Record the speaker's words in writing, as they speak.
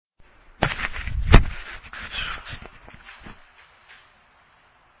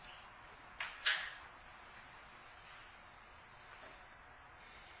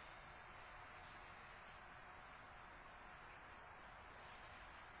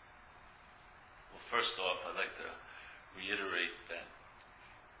first off, I'd like to reiterate that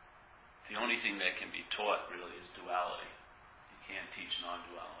the only thing that can be taught really is duality. You can't teach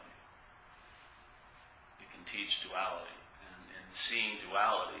non-duality. You can teach duality. And in seeing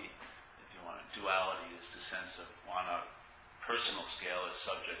duality, if you want, duality is the sense of, on a personal scale, it's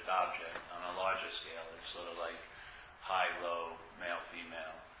subject-object. On a larger scale, it's sort of like high-low,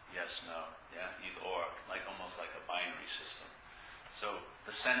 male-female, yes-no, yeah, either or, like almost like a binary system. So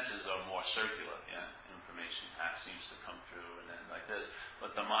the senses are more circular, yeah. Information seems to come through and then like this,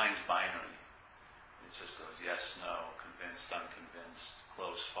 but the mind's binary. It just goes yes, no, convinced, unconvinced,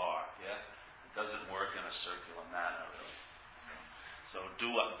 close, far, yeah. It doesn't work in a circular manner, really. So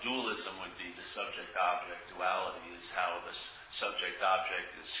dualism would be the subject-object. Duality is how the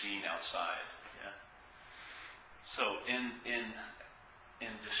subject-object is seen outside, yeah. So in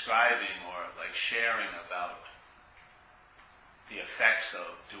describing or like sharing about the effects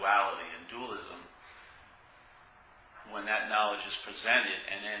of duality and dualism, when that knowledge is presented,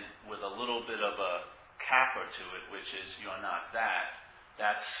 and then with a little bit of a capper to it, which is you're not that,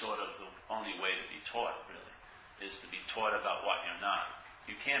 that's sort of the only way to be taught, really, is to be taught about what you're not.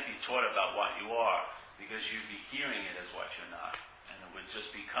 You can't be taught about what you are, because you'd be hearing it as what you're not, and it would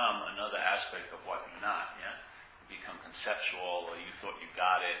just become another aspect of what you're not, yeah? It become conceptual, or you thought you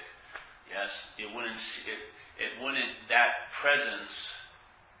got it, yes? It wouldn't, that presence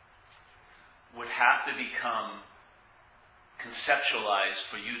would have to become conceptualized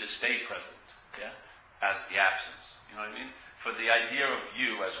for you to stay present, yeah, as the absence. You know what I mean? For the idea of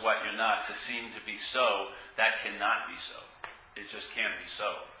you as what you're not to seem to be so, that cannot be so. It just can't be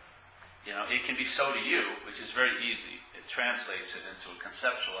so. You know, it can be so to you, which is very easy. It translates it into a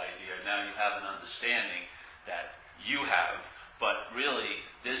conceptual idea. Now you have an understanding that you have, but really,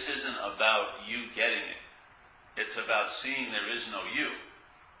 this isn't about you getting it. It's about seeing there is no you.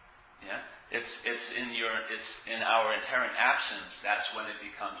 Yeah? It's in our inherent absence, that's when it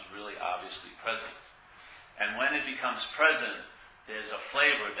becomes really obviously present. And when it becomes present, there's a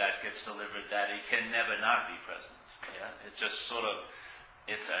flavor that gets delivered that it can never not be present. Yeah? It just sort of,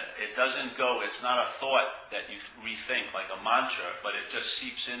 it doesn't go, it's not a thought that you rethink like a mantra, but it just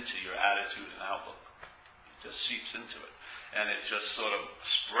seeps into your attitude and outlook. It just seeps into it. And it just sort of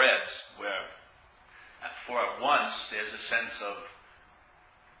spreads where, for at once, there's a sense of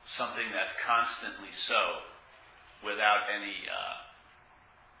something that's constantly so, without any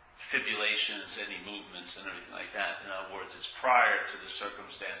fibulations, any movements, and everything like that. In other words, it's prior to the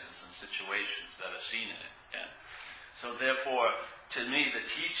circumstances and situations that are seen in it. Yeah? So therefore, to me, the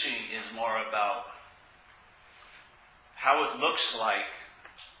teaching is more about how it looks like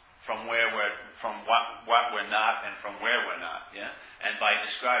from what we're not and from where we're not. Yeah? And by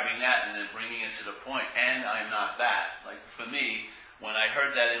describing that and then bringing it to the point, and I'm not that. Like for me, when I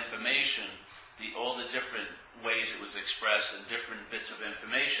heard that information, all the different ways it was expressed and different bits of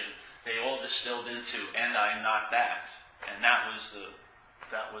information, they all distilled into, and I'm not that. And that was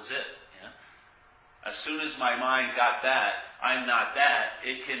it. Yeah? As soon as my mind got that, I'm not that,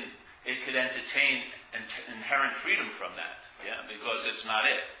 it could entertain inherent freedom from that. Yeah? Because it's not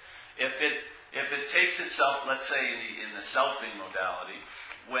it. If it takes itself, let's say in the selfing modality,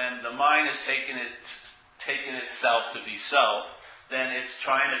 when the mind has taken itself to be self, then it's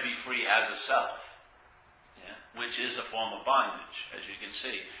trying to be free as a self, yeah? Which is a form of bondage, as you can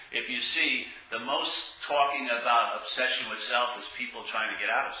see. If you see, the most talking about obsession with self is people trying to get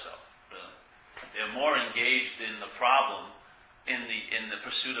out of self. Really. They're more engaged in the problem, in the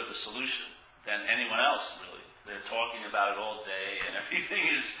pursuit of a solution, than anyone else, really. They're talking about it all day, and everything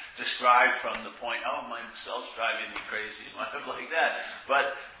is described from the point, oh, my self's driving me crazy, and whatever like that.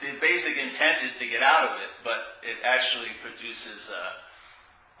 But the basic intent is to get out of it, but it actually produces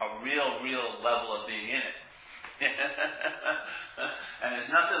a real level of being in it. And there's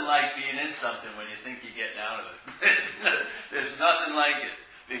nothing like being in something when you think you're getting out of it. There's nothing like it,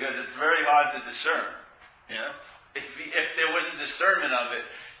 because it's very hard to discern. You know? If there was a discernment of it,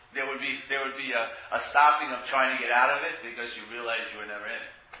 there would be a stopping of trying to get out of it because you realize you were never in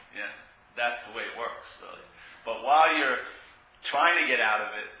it. Yeah, that's the way it works, really. But while you're trying to get out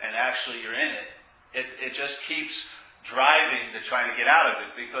of it and actually you're in it, it just keeps driving to trying to get out of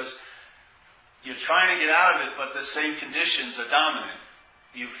it, because you're trying to get out of it, but the same conditions are dominant.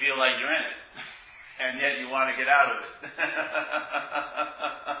 You feel like you're in it, and yet you want to get out of it.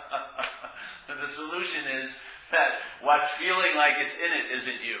 And the solution is that what's feeling like it's in it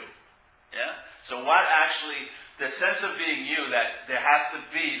isn't you. Yeah? So what actually, the sense of being you that there has to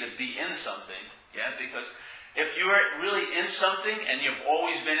be in something, yeah? Because if you're really in something and you've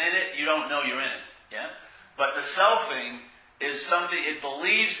always been in it, you don't know you're in it. Yeah? But the selfing is something, it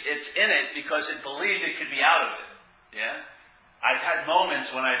believes it's in it because it believes it could be out of it. Yeah? I've had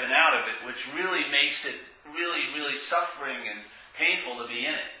moments when I've been out of it, which really makes it really, really suffering and painful to be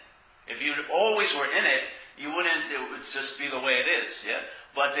in it. If you always were in it, it would just be the way it is, yeah?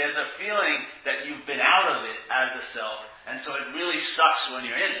 But there's a feeling that you've been out of it as a self, and so it really sucks when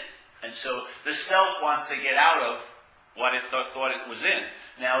you're in it. And so the self wants to get out of what it thought it was in.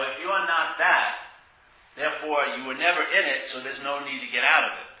 Now, if you're not that, therefore you were never in it, so there's no need to get out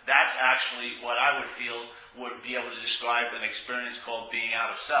of it. That's actually what I would feel would be able to describe an experience called being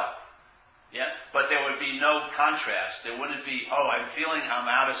out of self. Yeah? But there would be no contrast. There wouldn't be, I'm feeling I'm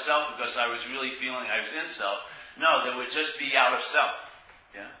out of self because I was really feeling I was in self. No, there would just be out of self.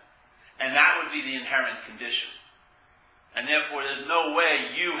 Yeah? And that would be the inherent condition. And therefore there's no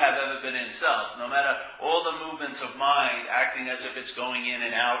way you have ever been in self. No matter all the movements of mind acting as if it's going in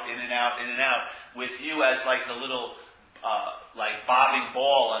and out, in and out, in and out, with you as like the little, like bobbing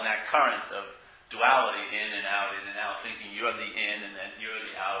ball on that current of duality, in and out, thinking you're the in and then you're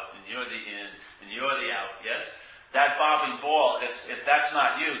the out, and you're the in and you're the out, yes? That bobbing ball, if that's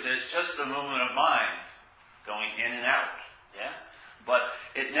not you, there's just the movement of mind going in and out, yeah? But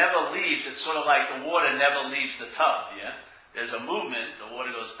it never leaves, it's sort of like the water never leaves the tub, yeah? There's a movement, the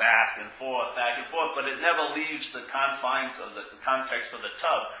water goes back and forth, but it never leaves the confines of the context of the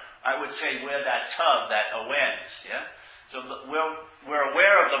tub. I would say we're that tub, that awareness, yeah? So we're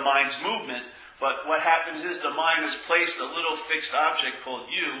aware of the mind's movement, but what happens is the mind has placed a little fixed object called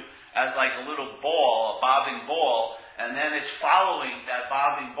you as like a little ball, a bobbing ball, and then it's following that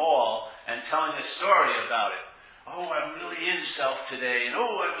bobbing ball and telling a story about it. Oh, I'm really in self today, and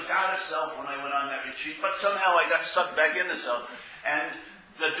I was out of self when I went on that retreat, but somehow I got sucked back into self. And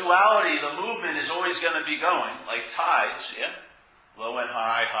the duality, the movement is always going to be going, like tides, yeah? Low and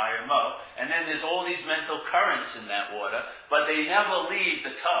high, high and low. And then there's all these mental currents in that water, but they never leave the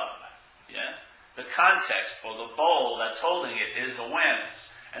tub, yeah? The context or the bowl that's holding it is awareness.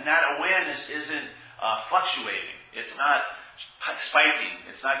 And that awareness isn't fluctuating. It's not spiking.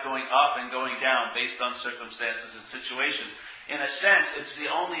 It's not going up and going down based on circumstances and situations. In a sense, it's the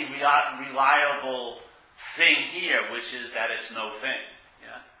only reliable thing here, which is that it's no thing.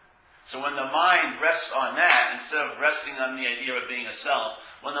 Yeah? So when the mind rests on that, instead of resting on the idea of being a self,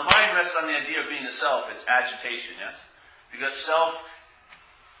 when the mind rests on the idea of being a self, it's agitation, yes? Because self,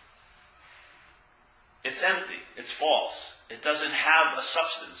 it's empty. It's false. It doesn't have a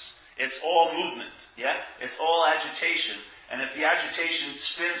substance. It's all movement. Yeah? It's all agitation. And if the agitation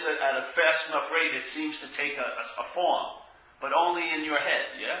spins at a fast enough rate, it seems to take a form. But only in your head.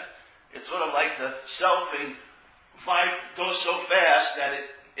 Yeah? It's sort of like the selfing goes so fast that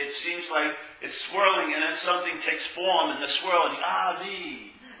it seems like it's swirling and then something takes form in the swirl and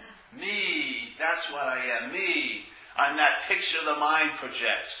me, that's what I am, me. I'm that picture the mind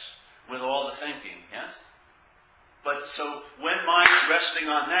projects with all the thinking, yes? But so when mind's resting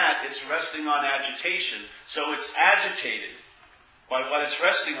on that, it's resting on agitation. So it's agitated by what it's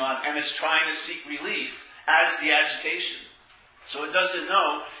resting on, and it's trying to seek relief as the agitation. So it doesn't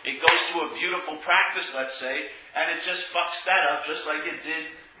know, it goes to a beautiful practice, let's say, and it just fucks that up just like it did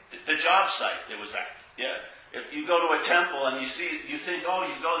the job site it was at. Yeah? If you go to a temple and you think, you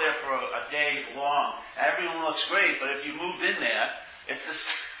go there for a day long, everyone looks great, but if you move in there, it's this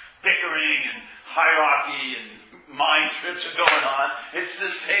bickering and hierarchy and mind trips are going on. It's the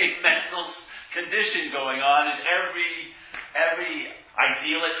same mental condition going on in every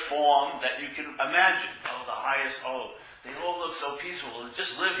idyllic form that you can imagine. The highest, they all look so peaceful.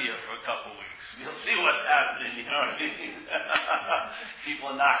 Just live here for a couple of weeks. You'll see what's happening, you know what I mean? People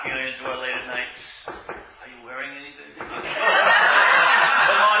are knocking on your door late at night. Are you wearing anything? Come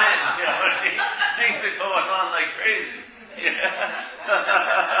on in, you know what I mean? Things are going on like crazy. Yeah.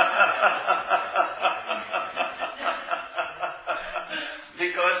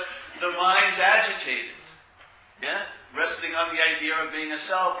 Because the mind's agitated. Yeah? Resting on the idea of being a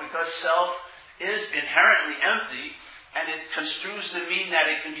self, because self is inherently empty, and it construes to mean that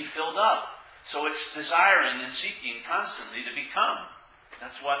it can be filled up. So it's desiring and seeking constantly to become.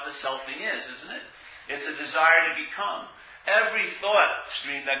 That's what the selfing is, isn't it? It's a desire to become. Every thought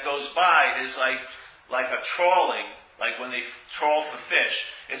stream that goes by is like a trawling, like when they trawl for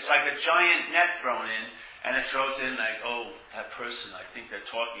fish. It's like a giant net thrown in, and it throws in like, that person, I think they're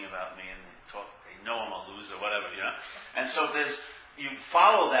talking about me, and they know I'm a loser, whatever, you know? And so you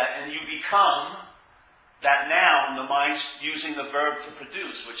follow that, and you become that noun, the mind's using the verb to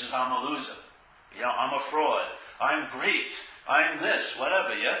produce, which is I'm a loser. You know, I'm a fraud. I'm great. I'm this,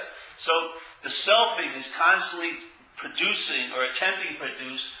 whatever, yes? So the selfing is constantly producing or attempting to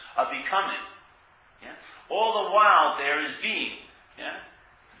produce a becoming. Yeah? all the while there is being. Yeah?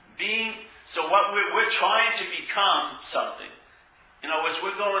 Being, so what we're trying to become something. In other words,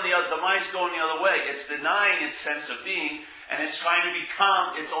 the mind's going the other way. It's denying its sense of being, and it's trying to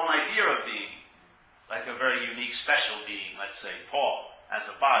become its own idea of being. Like a very unique, special being, let's say, Paul, as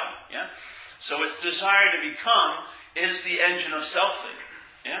a body. Yeah? So its desire to become is the engine of selfing.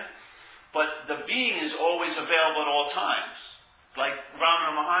 Yeah? But the being is always available at all times. It's like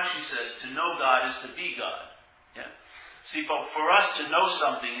Ramana Maharshi says, to know God is to be God. Yeah? See, but for us to know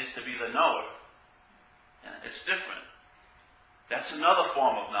something is to be the knower. Yeah? It's different. That's another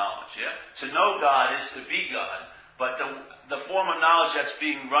form of knowledge. Yeah? To know God is to be God. But the form of knowledge that's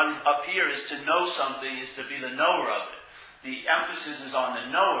being run up here is to know something, is to be the knower of it. The emphasis is on the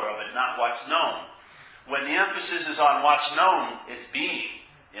knower of it, not what's known. When the emphasis is on what's known, it's being.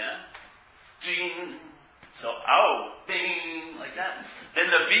 Yeah? Ding. So, bing, like that. Then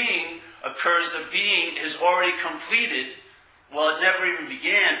the being occurs, the being is already completed. Well, it never even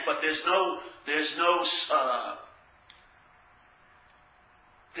began, but there's no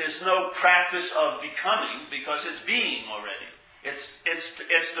practice of becoming because it's being already. It's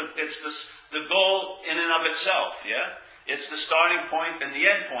the goal in and of itself, yeah? It's the starting point and the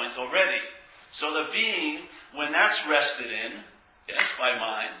end point already. So the being, when that's rested in, yes, by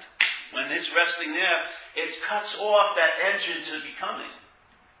mind, when it's resting there, it cuts off that engine to becoming.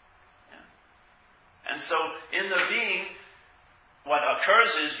 Yeah? And so in the being, what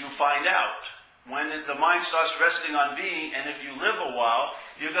occurs is you find out. When the mind starts resting on being, and if you live a while,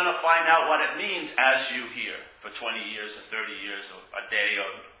 you're going to find out what it means as you hear for 20 years or 30 years or a day or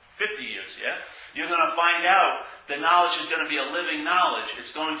 50 years, yeah? You're going to find out the knowledge is going to be a living knowledge.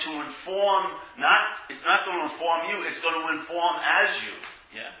 It's going to inform, it's not going to inform you, it's going to inform as you,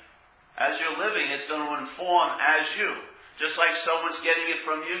 yeah? As you're living, it's going to inform as you. Just like someone's getting it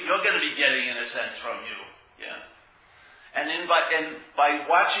from you, you're going to be getting it in a sense from you, yeah? And by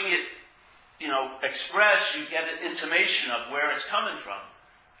watching it, express, you get an intimation of where it's coming from.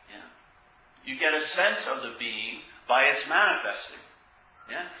 Yeah? You get a sense of the being by its manifesting.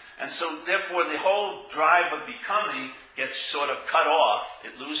 Yeah? And so, therefore, the whole drive of becoming gets sort of cut off.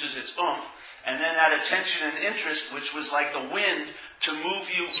 It loses its oomph. And then that attention and interest, which was like the wind to move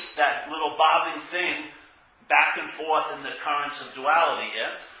you, that little bobbing thing, back and forth in the currents of duality,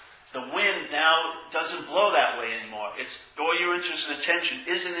 yes? The wind now doesn't blow that way anymore. It's all your interest and attention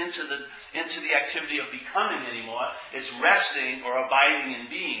isn't into the activity of becoming anymore. It's resting or abiding in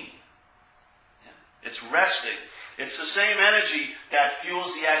being. Yeah. It's resting. It's the same energy that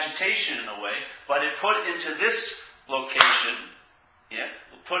fuels the agitation in a way, but it put into this location, yeah,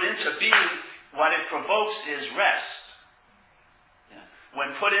 put into being, what it provokes is rest. Yeah.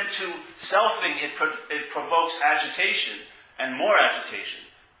 When put into selfing, it provokes agitation and more agitation.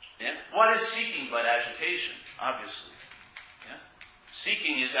 Yeah? What is seeking but agitation? Obviously. Yeah?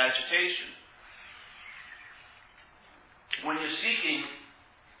 Seeking is agitation. When you're seeking,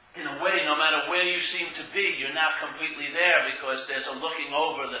 in a way, no matter where you seem to be, you're not completely there because there's a looking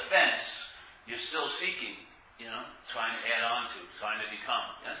over the fence. You're still seeking, trying to add on to, trying to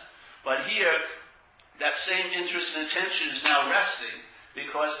become. Yes? But here, that same interest and attention is now resting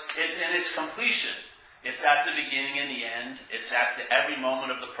because it's in its completion. It's at the beginning and the end. It's at every moment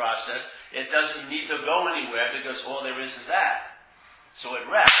of the process. It doesn't need to go anywhere because all there is that. So it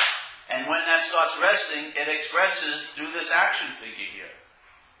rests. And when that starts resting, it expresses through this action figure here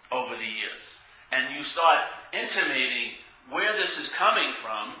over the years. And you start intimating where this is coming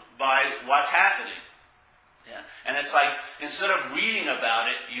from by what's happening. Yeah? And it's like, instead of reading about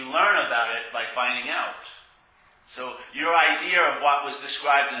it, you learn about it by finding out. So your idea of what was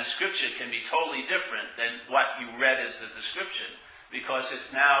described in the scripture can be totally different than what you read as the description, because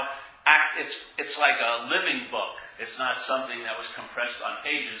it's now it's like a living book. It's not something that was compressed on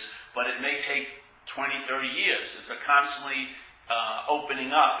pages, but it may take 20, 30 years. It's a constantly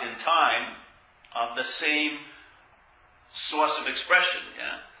opening up in time of the same source of expression.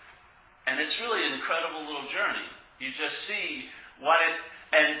 Yeah? And it's really an incredible little journey. You just see what it.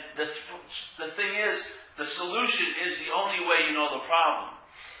 And the thing is, the solution is the only way you know the problem.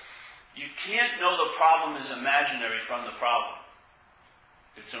 You can't know the problem is imaginary from the problem.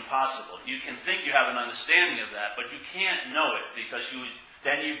 It's impossible. You can think you have an understanding of that, but you can't know it because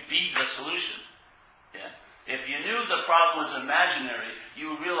then you'd be the solution. Yeah? If you knew the problem was imaginary,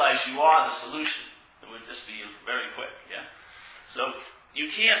 you would realize you are the solution. It would just be very quick. Yeah? So you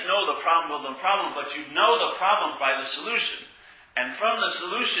can't know the problem of the problem, but you know the problem by the solution. And from the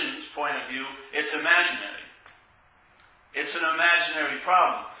solution's point of view, it's imaginary. It's an imaginary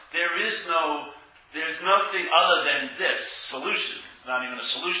problem. There's nothing other than this solution. It's not even a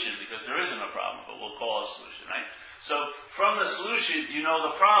solution because there isn't a problem, but we'll call it a solution, right? So from the solution, you know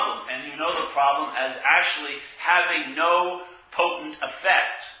the problem, and you know the problem as actually having no potent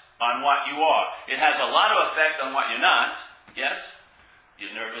effect on what you are. It has a lot of effect on what you're not, yes?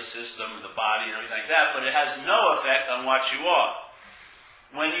 Your nervous system, the body, and everything like that, but it has no effect on what you are.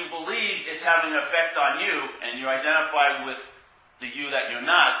 When you believe it's having an effect on you, and you identify with the you that you're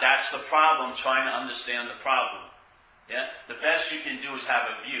not, that's the problem, trying to understand the problem. Yeah? The best you can do is have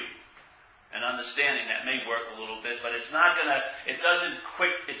a view. And understanding that may work a little bit, but it's not gonna, it doesn't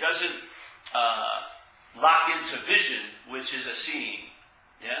lock into vision, which is a seeing.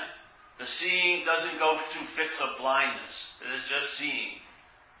 Yeah? The seeing doesn't go through fits of blindness. It is just seeing.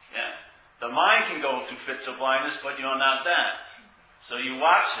 Yeah? The mind can go through fits of blindness, but you're not that. So you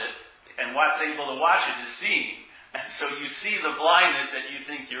watch it, and what's able to watch it is seeing. And so you see the blindness that you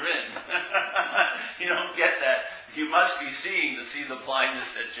think you're in. You don't get that. You must be seeing to see the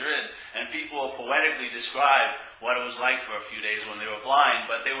blindness that you're in. And people will poetically describe what it was like for a few days when they were blind,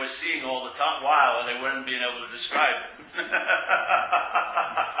 but they were seeing all the time while and they weren't being able to describe it.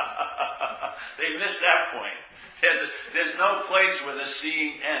 They missed that point. There's no place where the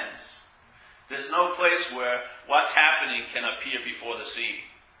seeing ends. There's no place where what's happening can appear before the seeing.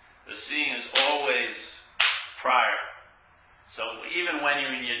 The seeing is always prior. So even when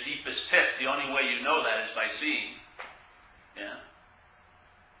you're in your deepest pits, the only way you know that is by seeing. Yeah.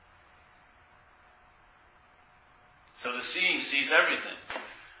 So the seeing sees everything.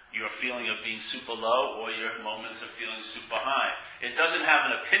 Your feeling of being super low or your moments of feeling super high. It doesn't have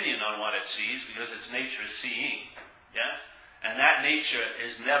an opinion on what it sees because its nature is seeing. Yeah? And that nature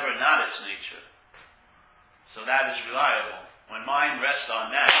is never not its nature. So that is reliable. When mind rests on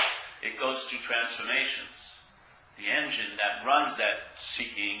that, it goes through transformations. The engine that runs that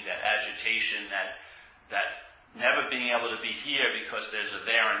seeking, that agitation, that never being able to be here because there's a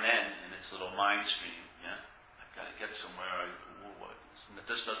there and then in its little mind stream. Yeah, I've got to get somewhere.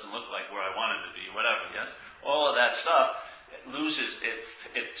 This doesn't look like where I want it to be. Whatever. Yes, all of that stuff loses.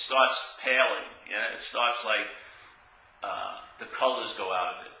 It starts paling. Yeah, it starts like the colors go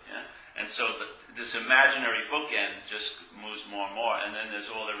out of it. Yeah, and so this imaginary bookend just moves more and more, and then there's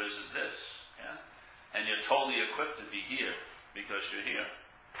all there is this. Yeah. And you're totally equipped to be here because you're here.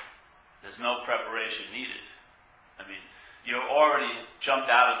 There's no preparation needed. I mean, you're already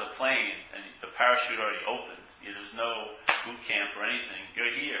jumped out of the plane and the parachute already opened. There's no boot camp or anything.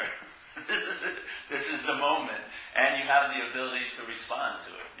 You're here. This is the moment. And you have the ability to respond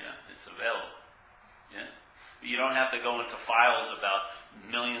to it. Yeah, it's available. Yeah. You don't have to go into files about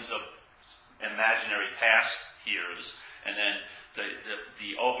millions of imaginary past here's and then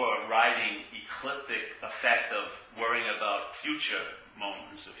the overriding ecliptic effect of worrying about future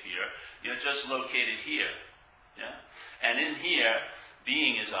moments of here. You're just located here. Yeah? And in here,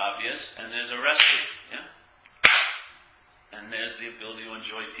 being is obvious, and there's a resting. Yeah? And there's the ability to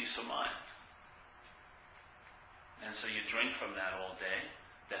enjoy peace of mind. And so you drink from that all day,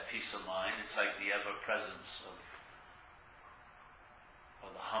 that peace of mind. It's like the ever-presence of, or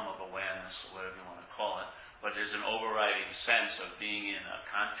the hum of awareness, or whatever you want to call it. But there's an overriding sense of being in a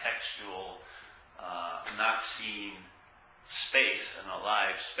contextual, not seen space, an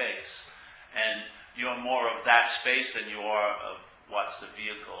alive space. And you're more of that space than you are of what's the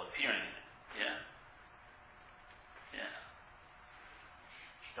vehicle appearing in. Yeah? Yeah.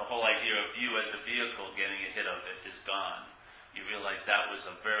 The whole idea of you as the vehicle getting a hit of it is gone. You realize that was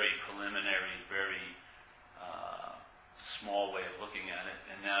a very preliminary, very small way of looking at it,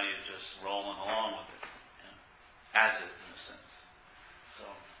 and now you're just rolling along with it. As it, in a sense. So,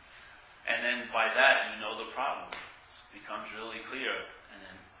 and then by that you know the problem. It becomes really clear, and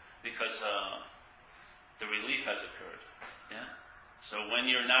then because the relief has occurred. Yeah. So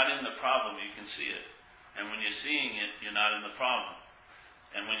when you're not in the problem, you can see it, and when you're seeing it, you're not in the problem.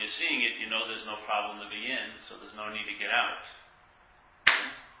 And when you're seeing it, you know there's no problem to be in, so there's no need to get out.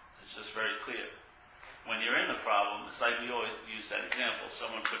 Yeah? It's just very clear. When you're in the problem, it's like we always use that example.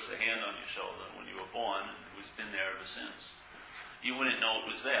 Someone puts a hand on your shoulder when you were born, and it's been there ever since. You wouldn't know it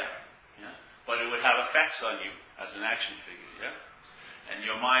was there, yeah? But it would have effects on you as an action figure, yeah? And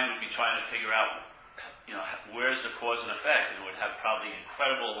your mind would be trying to figure out, where's the cause and effect? And it would have probably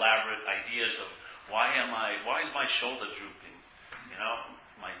incredible, elaborate ideas of why is my shoulder drooping?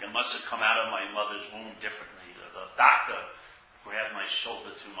 It must have come out of my mother's womb differently. The doctor grabbed my shoulder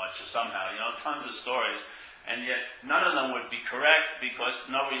too much or somehow, tons of stories. And yet none of them would be correct because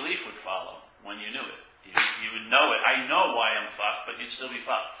no relief would follow when you knew it. You would know it. I know why I'm fucked, but you'd still be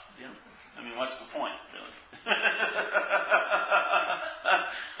fucked. I mean, what's the point, really?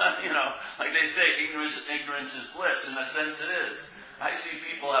 Like they say, ignorance is bliss. In a sense it is. I see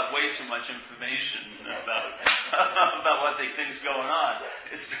people have way too much information about what they think's going on.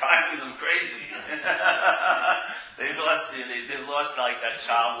 It's driving them crazy. They've lost like that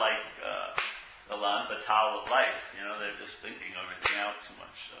childlike elan fatale of life. You know, they're just thinking everything out too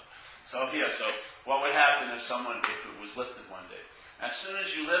much. So what would happen if it was lifted one day? As soon as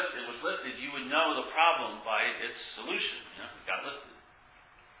it was lifted, you would know the problem by its solution. You know, it got lifted.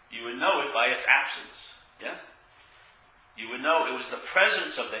 You would know it by its absence. Yeah. You would know it was the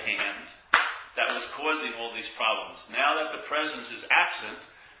presence of the hand that was causing all these problems. Now that the presence is absent,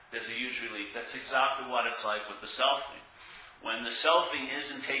 there's a huge relief. That's exactly what it's like with the selfing. When the selfing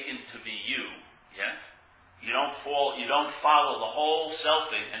isn't taken to be you, yeah, you don't follow the whole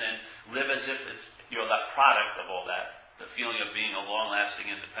selfing and then live as if you're that product of all that, the feeling of being a long-lasting,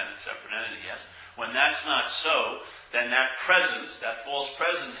 independent, separate entity, yes. When that's not so, then that presence, that false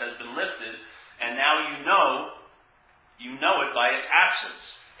presence has been lifted, and now you know it by its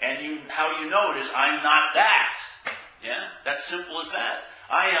absence. And how you know it is, I'm not that. Yeah? That's simple as that.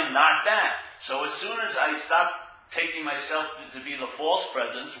 I am not that. So as soon as I stop taking myself to be the false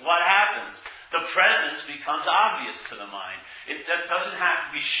presence, what happens? The presence becomes obvious to the mind. That doesn't have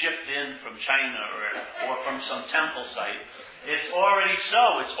to be shipped in from China or from some temple site. It's already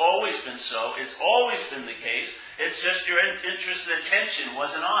so. It's always been so. It's always been the case. It's just your interest and attention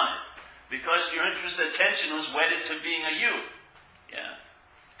wasn't on it. Because your interest and attention was wedded to being a you. Yeah.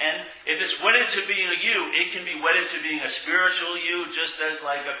 And if it's wedded to being a you, it can be wedded to being a spiritual you, just as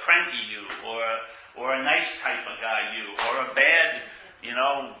like a cranky you, or a nice type of guy you, or a bad you.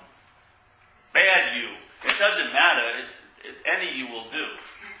 It doesn't matter. Any you will do.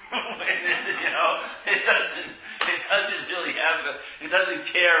 You know, it doesn't really it doesn't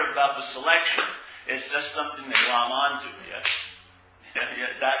care about the selection. It's just something to glom onto. Yeah.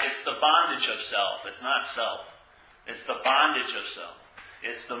 It's the bondage of self. It's not self. It's the bondage of self.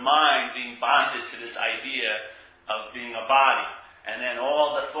 It's the mind being bonded to this idea of being a body. And then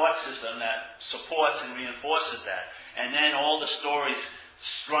all the thought system that supports and reinforces that. And then all the stories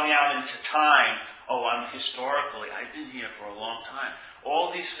strung out into time. Oh, I've been here for a long time.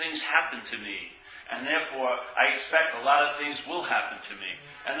 All these things happen to me. And therefore, I expect a lot of things will happen to me.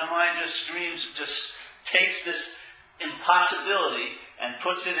 And the mind just takes this impossibility and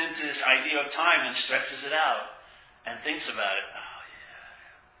puts it into this idea of time and stretches it out and thinks about it. Oh,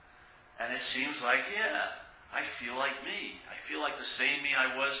 yeah. And it seems like, yeah, I feel like me. I feel like the same me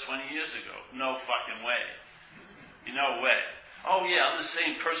I was 20 years ago. No fucking way. No way. Oh, yeah, I'm the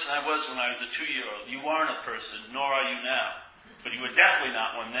same person I was when I was a 2-year-old. You aren't a person, nor are you now. But you were definitely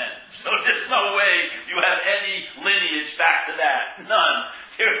not one then. So there's no way you have any lineage back to that. None.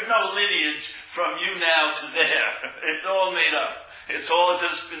 There's no lineage from you now to there. It's all made up. It's all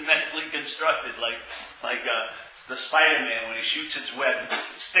just been mentally constructed, like the Spider-Man when he shoots his web and it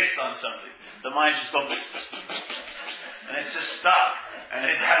sticks on something. The mind just goes, and it's just stuck. And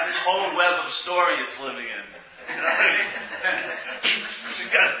it has this whole web of story it's living in. You know what I mean? And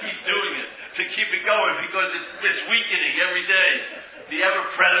you've got to keep doing it to keep it going because it's weakening every day. The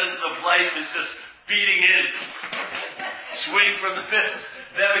ever-presence of life is just beating in. Swing from the fence.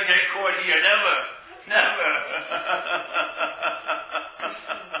 Never get caught here. Never.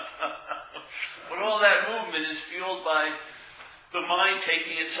 But all that movement is fueled by the mind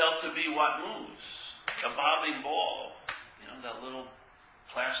taking itself to be what moves. A bobbing ball. You know, that little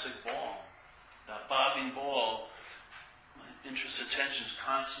plastic ball. That bobbing ball, interest attention is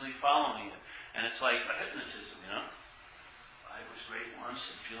constantly following it. And it's like hypnotism, you know. I was great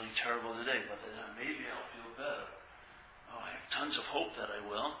once and feeling terrible today, but then maybe I'll feel better. Oh, I have tons of hope that I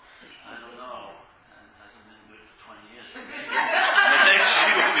will. I don't know. And it hasn't been good for 20 years. The next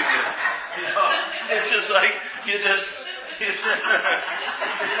year will be good. You know, it's just like, it's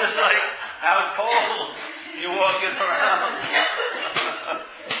just like out cold. You're walking around.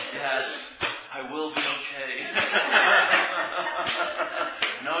 Yes. I will be okay.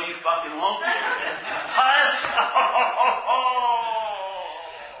 No, you fucking won't be.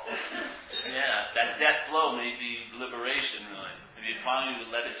 Yeah, that death blow may be liberation, really. If you finally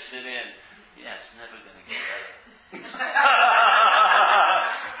let it sit in, yeah, it's never going to get better.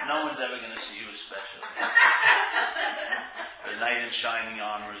 No one's ever going to see you as special. The knight in shining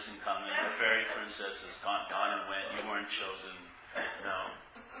armor isn't coming. The fairy princess has gone and went. You weren't chosen. No.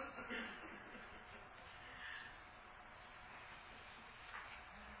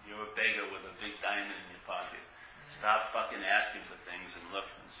 You're a beggar with a big diamond in your pocket. Stop fucking asking for things and look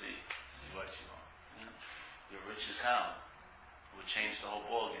and see what you want. You know? You're rich as hell. It would change the whole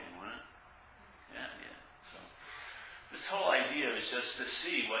ball game, wouldn't it? Yeah. So this whole idea is just to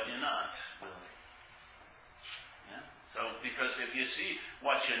see what you're not, really. Yeah. So, because if you see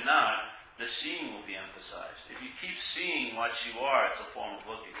what you're not, the seeing will be emphasized. If you keep seeing what you are, it's a form of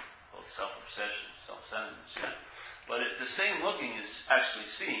looking, called self-obsession, self-centeredness, yeah? But the same looking is actually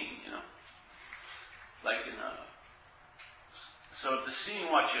seeing, Like so if the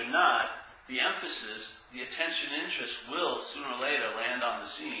seeing what you're not, the emphasis, the attention and interest will, sooner or later, land on the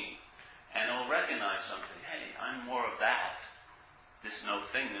seeing, and it will recognize something. Hey, I'm more of that. This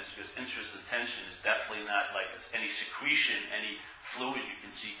no-thingness, because interest and attention is definitely not like any secretion, any fluid you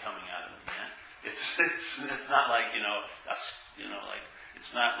can see coming out of it. Yeah? It's not like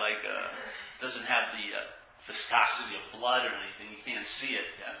it's not like doesn't have the viscosity of blood or anything. You can't see it.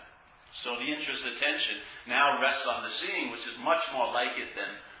 Yeah? So the interest and attention now rests on the seeing, which is much more like it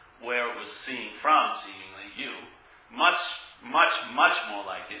than where it was seeing from, seemingly you. Much, much, much more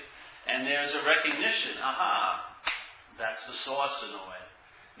like it. And there's a recognition. Aha. That's the source in a way.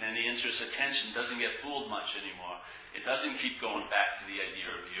 And then the interest attention doesn't get fooled much anymore. It doesn't keep going back to the idea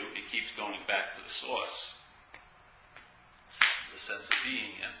of you. It keeps going back to the source. The sense of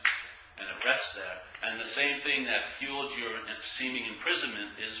being, yes. And it rests there. And the same thing that fueled your seeming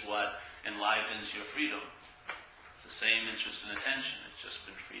imprisonment is what enlivens your freedom. It's the same interest and attention. It's just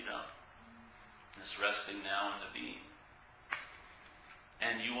been freed up. And it's resting now in the being.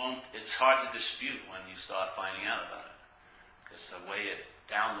 And it's hard to dispute when you start finding out about it. Because the way it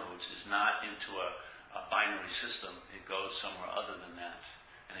downloads is not into a binary system. It goes somewhere other than that.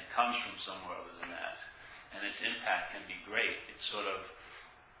 And it comes from somewhere other than that. And its impact can be great. It sort of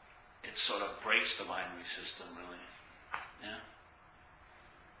breaks the binary system, really. Yeah?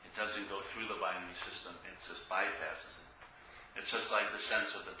 It doesn't go through the binary system. It just bypasses it. It's just like the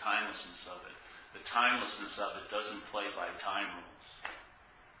sense of the timelessness of it. The timelessness of it doesn't play by time rules.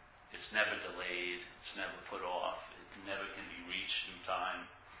 It's never delayed. It's never put off. It never can be reached through time.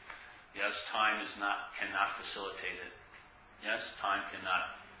 Yes, time cannot facilitate it. Yes, time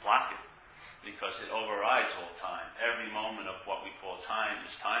cannot block it because it overrides all time. Every moment of what we call time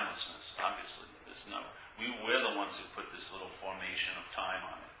is timelessness. Obviously, we're the ones who put this little formation of time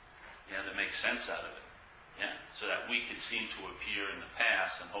on it. Yeah, that makes sense out of it. Yeah, so that we could seem to appear in the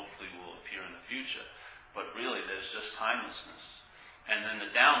past and hopefully will appear in the future. But really, there's just timelessness. And then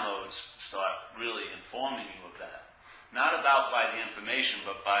the downloads start really informing you of that. Not about by the information,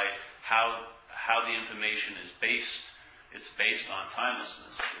 but by how the information is based. It's based on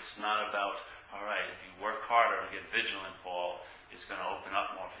timelessness. It's not about, all right, if you work harder and get vigilant, Paul, it's going to open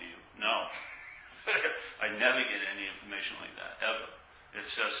up more for you. No. I never get any information like that, ever.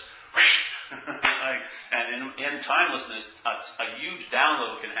 It's just, and in timelessness, a huge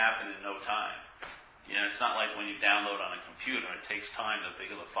download can happen in no time. It's not like when you download on a computer, it takes time to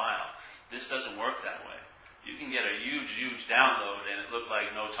pick up a file. This doesn't work that way. You can get a huge, huge download and it looked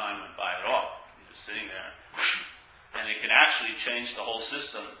like no time went by at all. You're just sitting there. And it can actually change the whole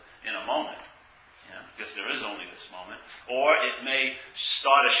system in a moment. Because there is only this moment. Or it may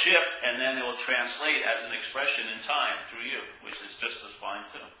start a shift and then it will translate as an expression in time through you, which is just as fine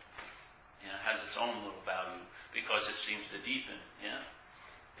too. It has its own little value because it seems to deepen.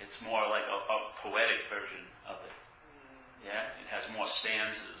 It's more like a poetic version of it. Yeah, it has more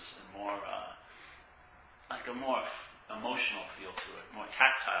stanzas and more, like a more emotional feel to it, more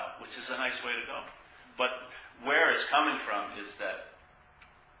tactile, which is a nice way to go. But where it's coming from is that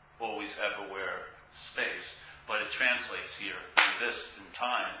always everywhere space, but it translates here to this in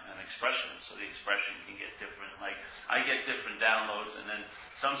time and expression, so the expression can get different. Like, I get different downloads, and then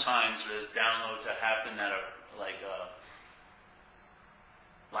sometimes there's downloads that happen that are like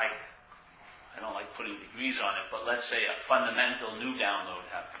I don't like putting degrees on it, but let's say a fundamental new download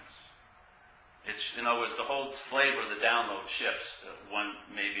happens. It's, in other words, the whole flavor of the download shifts, one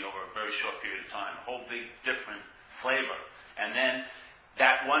maybe over a very short period of time, a whole big different flavor. And then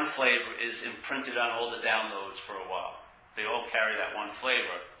that one flavor is imprinted on all the downloads for a while. They all carry that one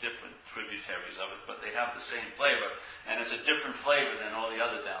flavor, different tributaries of it, but they have the same flavor, and it's a different flavor than all the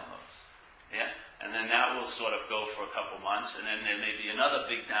other downloads. Yeah? And then that will sort of go for a couple months, and then there may be another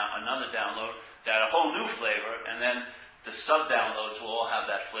download that a whole new flavor, and then the sub-downloads will all have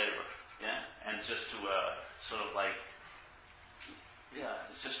that flavor. Yeah? And just to sort of like, yeah,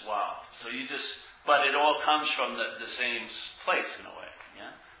 it's just wow. So but it all comes from the same place in a way.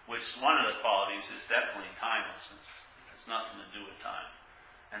 Yeah? Which one of the qualities is definitely timelessness. It has nothing to do with time.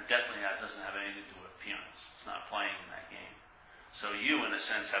 And definitely that doesn't have anything to do with appearance. It's not playing in that game. So you, in a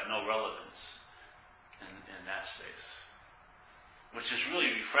sense, have no relevance in that space. Which is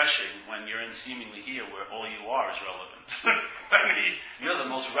really refreshing when you're in seemingly here where all you are is relevant. I mean, you're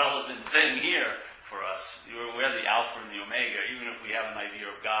the most relevant thing here for us. We're the Alpha and the Omega. Even if we have an idea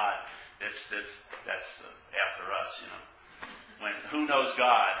of God, That's after us, you know. When who knows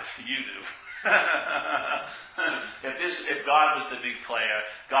God? You do. If God was the big player,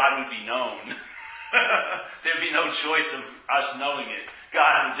 God would be known. There'd be no choice of us knowing it.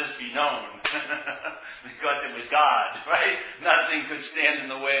 God would just be known because it was God, right? Nothing could stand in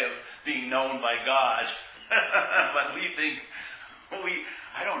the way of being known by God. But we think,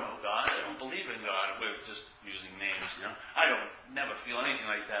 I don't know God. I don't believe in God. We're just using names, you know. I don't never feel anything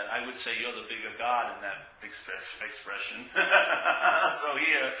like that. I would say you're the bigger God in that expression. So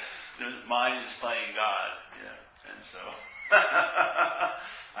here, the mind is playing God, yeah, and so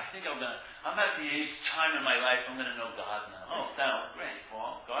I think I'm at the time in my life I'm gonna know God now. Oh, great,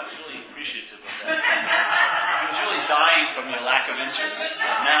 Paul. God's really appreciative of that. He was really dying from your lack of interest.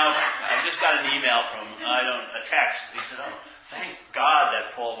 And now I just got an email from a text. He said, "Oh, thank God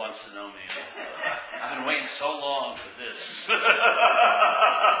that Paul wants to know me. I've been waiting so long for this."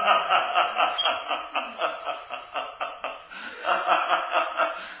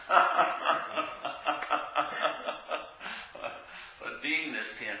 But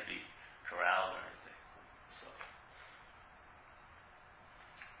beingness can't be corralled or anything. So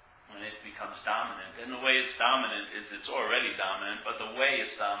when it becomes dominant, and the way it's dominant is it's already dominant, but the way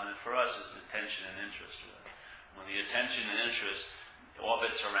it's dominant for us is attention and interest. When the attention and interest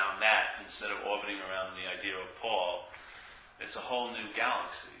orbits around that instead of orbiting around the idea of Paul, it's a whole new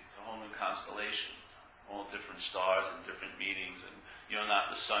galaxy. It's a whole new constellation. All different stars and different meanings, and you're not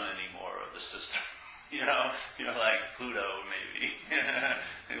the sun anymore or the system. You're like Pluto, maybe.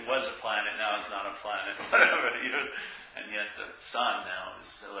 It was a planet, now it's not a planet, whatever. And yet the sun now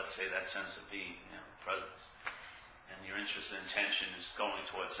is, let's say, that sense of being, presence. And your interest and intention is going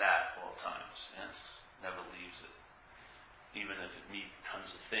towards that all times. Yes, never leaves it. Even if it meets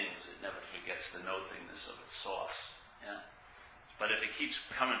tons of things, it never forgets the no-thingness of its source. Yeah. But if it keeps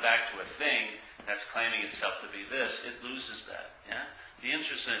coming back to a thing that's claiming itself to be this, it loses that. Yeah. The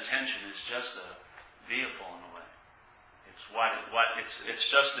interest and attention is just a vehicle in a way. It's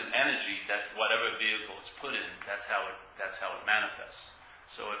just an energy that whatever vehicle it's put in, that's how it manifests.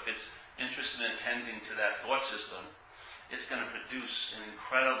 So if it's interested in attending to that thought system, it's going to produce an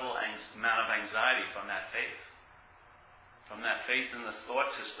incredible amount of anxiety from that faith. From that faith in this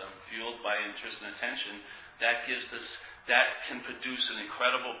thought system, fueled by interest and attention, that can produce an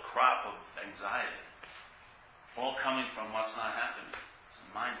incredible crop of anxiety. All coming from what's not happening. It's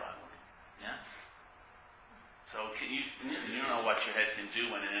mind-boggling. Yeah? So you know what your head can do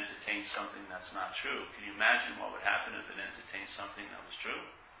when it entertains something that's not true. Can you imagine what would happen if it entertained something that was true?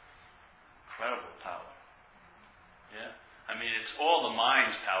 Incredible power. Yeah? I mean, it's all the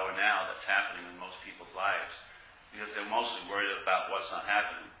mind's power now that's happening in most people's lives, because they're mostly worried about what's not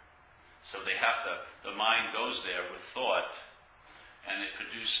happening. So the mind goes there with thought, and it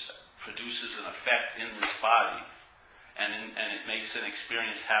produces an effect in this body, and it makes an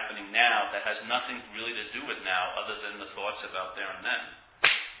experience happening now that has nothing really to do with now other than the thoughts about there and then.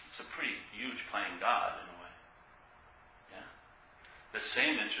 It's a pretty huge playing God in a way. Yeah? The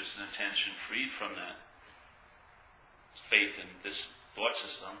same interest and attention freed from that faith in this thought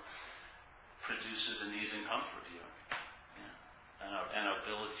system produces an ease and comfort here. Yeah? And our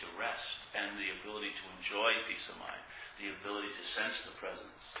ability to rest, and the ability to enjoy peace of mind, the ability to sense the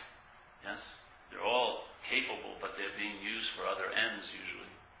presence. Yes? They're all capable, but they're being used for other ends usually.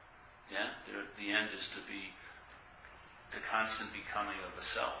 Yeah? The end is to constant becoming of the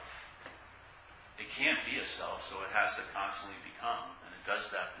self. It can't be a self, so it has to constantly become, and it does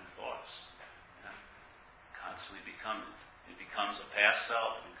that through thoughts. Yeah? Constantly becoming. It becomes a past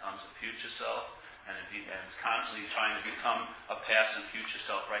self, it becomes a future self, and it's constantly trying to become a past and future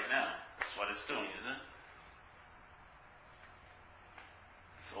self right now. That's what it's doing, isn't it?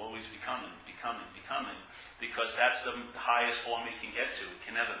 It's always becoming, because that's the highest form it can get to. It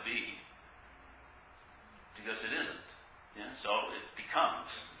can never be, because it isn't. Yeah? So it becomes.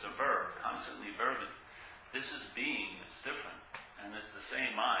 It's a verb, constantly verbing. This is being. It's different, and it's the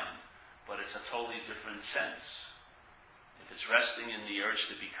same mind, but it's a totally different sense. If it's resting in the urge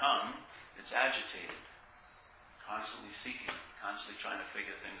to become, it's agitated, constantly seeking, constantly trying to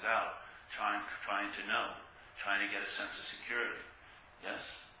figure things out, trying to know, trying to get a sense of security. Yes?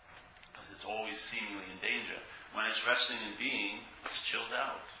 Because it's always seemingly in danger. When it's resting in being, it's chilled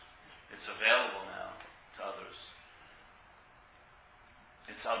out. It's available now to others.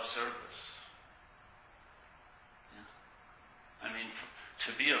 It's of service. Yeah? I mean, to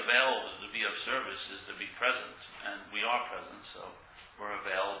be available, to be of service is to be present. And we are present, so we're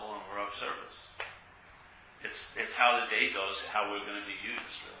available and we're of service. It's how the day goes, how we're going to be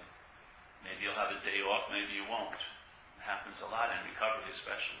used, really. Maybe you'll have a day off, maybe you won't. It happens a lot in recovery,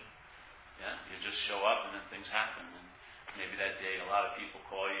 especially. Yeah, you just show up and then things happen. And maybe that day a lot of people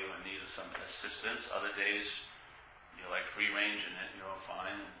call you and need some assistance. Other days you're like free range in it, you're all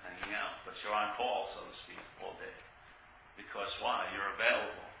fine and hanging out. But you're on call, so to speak, all day. Because why? You're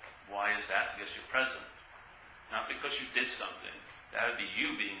available. Why is that? Because you're present. Not because you did something. That would be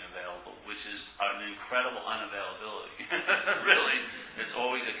you being available, which is an incredible unavailability. Really, it's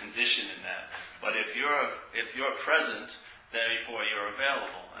always a condition in that. But if you're present, therefore you're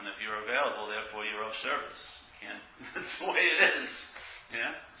available, and if you're available, therefore you're of service. You can't. That's the way it is.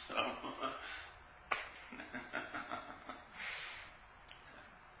 Yeah. So.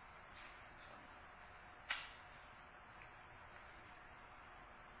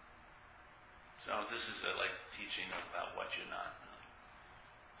 So this is like teaching about what you're not.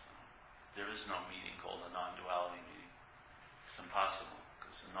 There is no meeting called a non-duality meeting. It's impossible,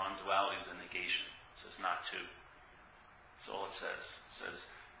 because the non-duality is a negation. It says not two. That's all it says. It says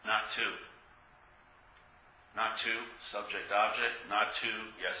not two. Not two, subject, object. Not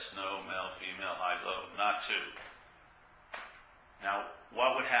two, yes, no, male, female, high, low. Not two. Now,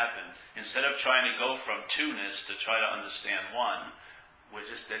 what would happen? Instead of trying to go from two-ness to try to understand one,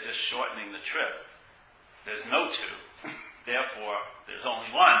 they're just shortening the trip. There's no two. Therefore, there's only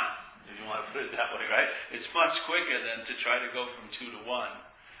one. If you want to put it that way, right? It's much quicker than to try to go from two to one.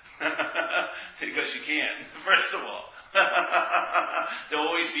 Because you can't, first of all. There'll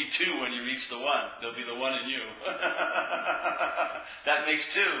always be two when you reach the one. There'll be the one in you. That makes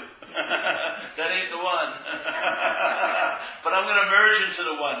two. That ain't the one. But I'm going to merge into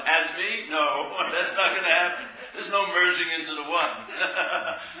the one. As me? No, that's not going to happen. There's no merging into the one.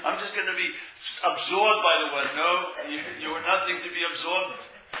 I'm just going to be absorbed by the one. No, you are nothing to be absorbed.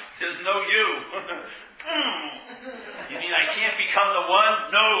 There's no you. You mean I can't become the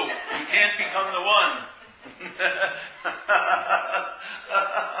one? No, you can't become the one.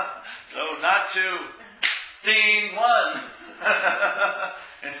 So not two. Ding, one.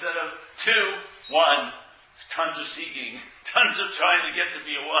 Instead of two, one. Tons of seeking. Tons of trying to get to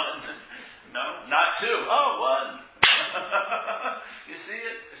be a one. No, not two. Oh, one. You see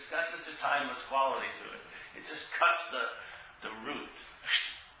it? It's got such a timeless quality to it. It just cuts the root.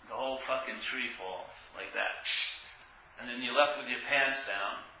 The whole fucking tree falls like that. And then you're left with your pants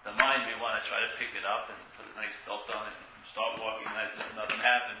down. The mind may want to try to pick it up and put a nice belt on it and start walking as if nothing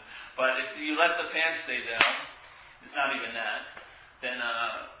happened. But if you let the pants stay down, it's not even that, then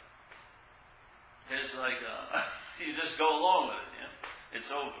there's like, you just go along with it. Yeah?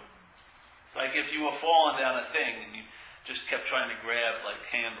 It's over. It's like if you were falling down a thing and you just kept trying to grab like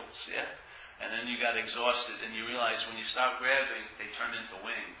handles, yeah? And then you got exhausted and you realized when you stopped grabbing, they turned into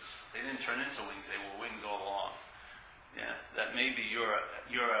wings. They didn't turn into wings, they were wings all along. Yeah, that maybe you're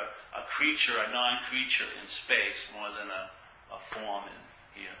a creature, a non-creature in space more than a form in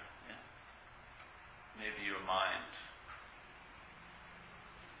here. Yeah? Maybe your mind.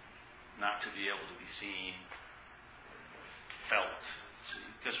 Not to be able to be seen, felt.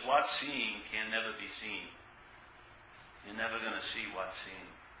 Because what's seen can never be seen. You're never going to see what's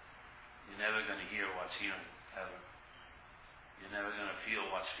seen. You're never going to hear what's hearing, ever. You're never going to feel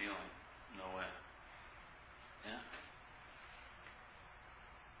what's feeling. No way. Yeah?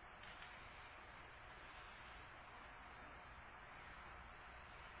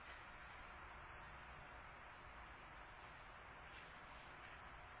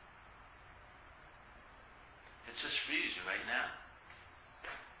 It just frees you right now.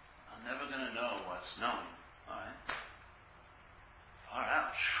 I'm never going to know what's known. Alright? Far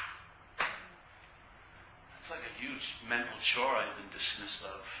out. It's like a huge mental chore I've been dismissed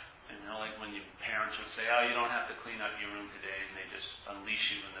of. You know, like when your parents would say, oh, you don't have to clean up your room today, and they just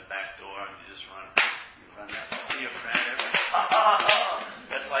unleash you in the back door, and you just run. You run that to your friend.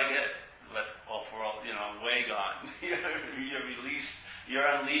 That's like it. Way gone. You're released. You're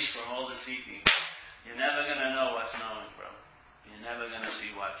unleashed from all the seeking. You're never going to know what's known, bro. You're never going to see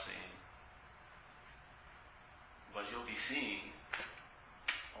what's seen. But you'll be seeing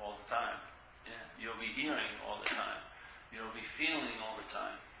all the time. Yeah. You'll be hearing all the time. You'll be feeling all the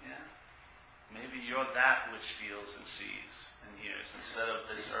time. Yeah. Maybe you're that which feels and sees and hears. Instead of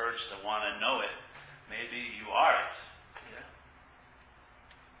this urge to want to know it, maybe you are it. Yeah.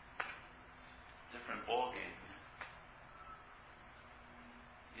 Different ball game.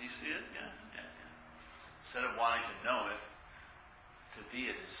 Yeah. You see it? Yeah. Yeah. Yeah. Instead of wanting to know it, to be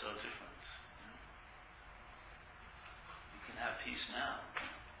it is so different. Yeah. You can have peace now.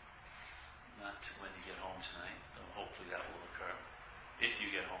 Not when you get home tonight, though hopefully that will occur if you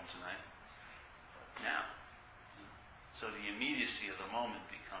get home tonight. But now. So the immediacy of the moment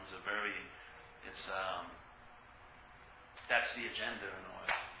becomes that's the agenda in a way.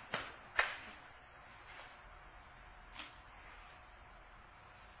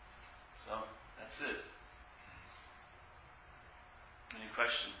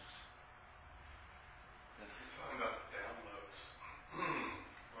 questions? Yes. You're talking about downloads.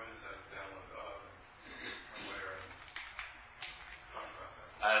 What is that download? From where? Talk about that.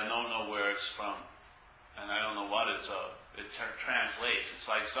 I don't know where it's from, and I don't know what it's of. It translates. It's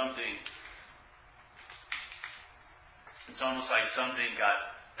like something. It's almost like something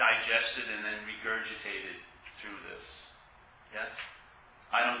got digested and then regurgitated through this. Yes?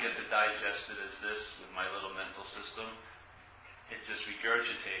 I don't get to digest it as this with my little mental system. It just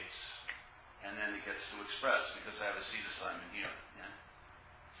regurgitates, and then it gets to express because I have a seed assignment here. Yeah?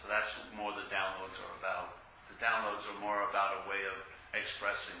 So that's what more the downloads are about. The downloads are more about a way of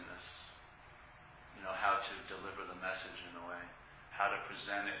expressing this. You know, how to deliver the message in a way, how to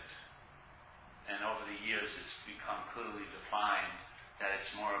present it. And over the years, it's become clearly defined that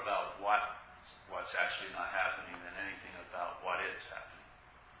it's more about what's actually not happening than anything about what is happening.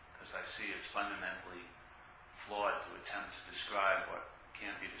 Because I see it's fundamentally flawed to attempt to describe what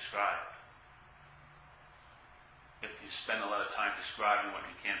can't be described. If you spend a lot of time describing what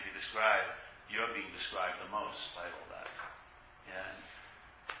can't be described, you're being described the most by all that. Yeah? And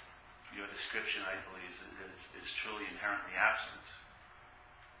your description, I believe, is truly inherently absent.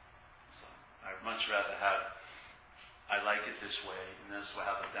 So I'd much rather I like it this way, and this is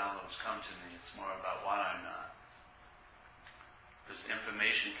how the downloads come to me. It's more about what I'm not. Because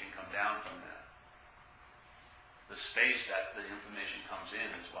information can come down from that. The space that the information comes in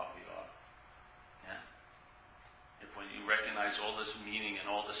is what we are. Yeah? If when you recognize all this meaning and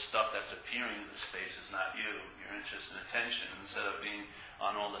all this stuff that's appearing in the space is not you, your interest and attention, instead of being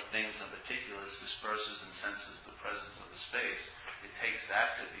on all the things and particulars, disperses and senses the presence of the space, it takes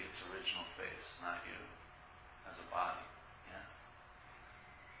that to be its original face, not you, as a body. Yeah?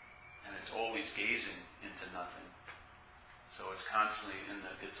 And it's always gazing into nothing. So it's constantly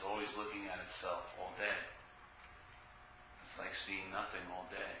it's always looking at itself all day. It's like seeing nothing all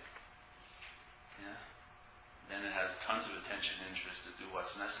day. Yeah? Then it has tons of attention and interest to do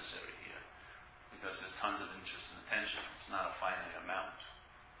what's necessary here. Because there's tons of interest and attention. It's not a finite amount.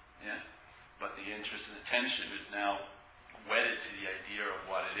 Yeah? But the interest and attention is now wedded to the idea of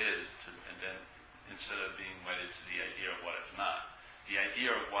what it is, and then instead of being wedded to the idea of what it's not. The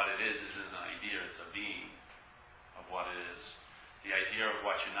idea of what it is isn't an idea, it's a being of what it is. The idea of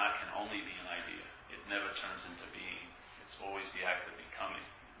what you're not can only be an idea. It never turns into being. It's always the act of becoming.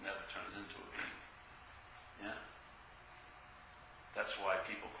 It never turns into a being. Yeah? That's why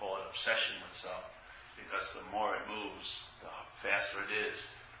people call it obsession with self. Because the more it moves, the faster it is,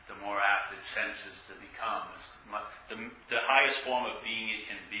 the more apt it senses to become. The highest form of being it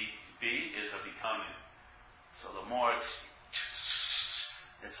can be is a becoming. So the more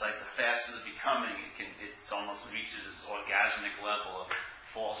it's like the faster the becoming, it almost reaches its orgasmic level of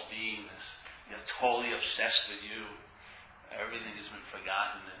false beingness. You're totally obsessed with you. Everything has been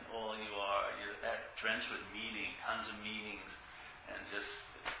forgotten, and all you are, you're drenched with meaning, tons of meanings, and just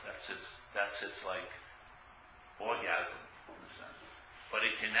that's its like orgasm in a sense. But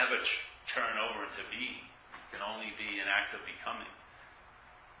it can never turn over into being. It can only be an act of becoming,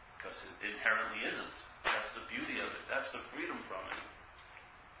 because it inherently isn't. That's the beauty of it. That's the freedom from it.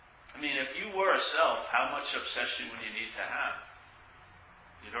 I mean, if you were a self, how much obsession would you need to have?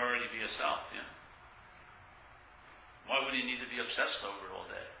 You'd already be a self, yeah? Why would you need to be obsessed over it all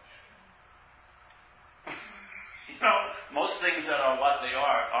day? You know, most things that are what they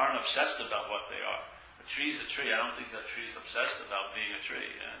are aren't obsessed about what they are. A tree's a tree. I don't think that tree's obsessed about being a tree.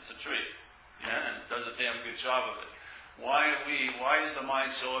 Yeah, it's a tree. Yeah, and it does a damn good job of it. Why is the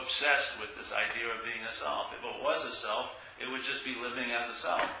mind so obsessed with this idea of being a self? If it was a self, it would just be living as a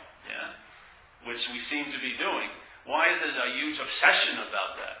self. Yeah, which we seem to be doing. Why is it a huge obsession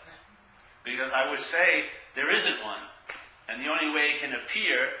about that? Because I would say there isn't one. And the only way it can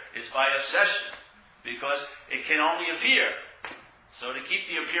appear is by obsession. Because it can only appear. So to keep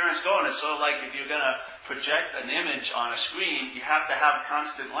the appearance going, it's sort of like if you're going to project an image on a screen, you have to have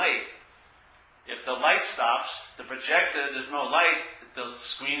constant light. If the light stops, the projector, there's no light, the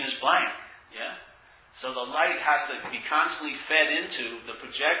screen is blank. Yeah? So the light has to be constantly fed into the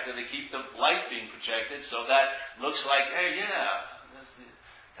projector to keep the light being projected, so that looks like, hey, yeah,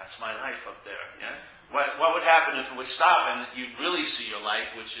 that's my life up there. Yeah. What would happen if it would stop and you'd really see your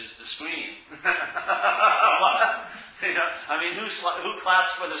life, which is the screen? You know, I mean, who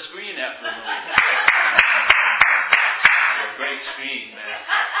claps for the screen after the movie? A great screen, man.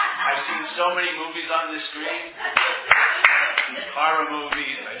 I've seen so many movies on this screen. I've seen horror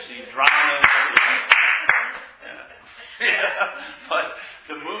movies. I've seen drama movies. Yeah. But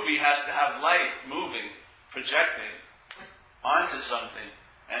the movie has to have light moving, projecting onto something.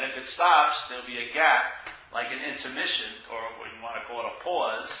 And if it stops, there'll be a gap like an intermission, or what you want to call it, a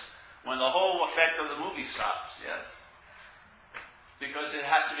pause, when the whole effect of the movie stops, yes? Because it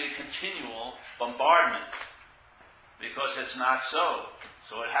has to be a continual bombardment. Because it's not so.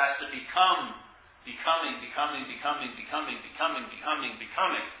 So it has to becoming.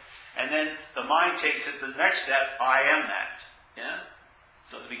 And then the mind takes it to the next step, I am that. Yeah?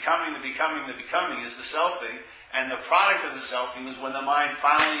 So the becoming is the selfing, and the product of the selfing is when the mind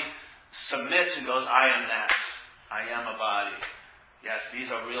finally submits and goes, I am that. I am a body. Yes,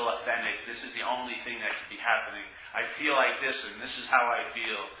 these are real authentic. This is the only thing that can be happening. I feel like this, and this is how I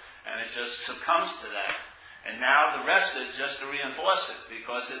feel. And it just succumbs to that. And now the rest is just to reinforce it,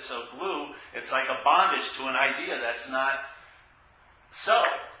 because it's a glue, it's like a bondage to an idea that's not so.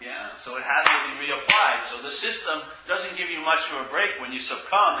 Yeah? So it has to be reapplied. So the system doesn't give you much of a break when you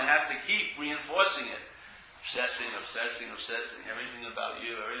succumb. It has to keep reinforcing it. Obsessing. Everything about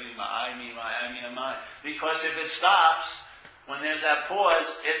you, everything about I, me, mine. Because if it stops, when there's that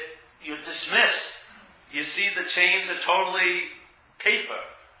pause, you're dismissed. You see the chains are totally paper.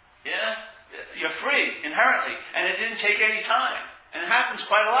 Yeah? You're free, inherently. And it didn't take any time. And it happens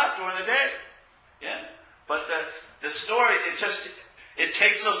quite a lot during the day. Yeah? But the story, it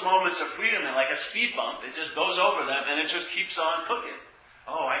takes those moments of freedom and like a speed bump. It just goes over them and it just keeps on cooking.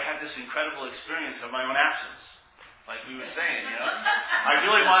 Oh, I had this incredible experience of my own absence. Like we were saying, I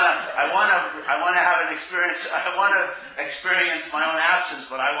really I want to have an experience, I want to experience my own absence,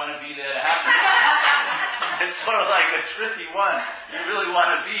 but I want to be there to have it. It's sort of like a tricky one. You really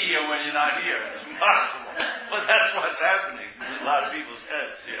want to be here when you're not here. It's impossible. But that's what's happening in a lot of people's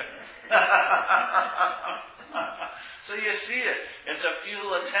heads here. So you see it. It's a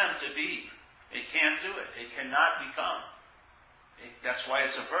futile attempt to be. It can't do it. It cannot become. That's why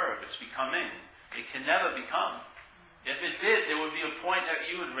it's a verb. It's becoming. It can never become. If it did, there would be a point that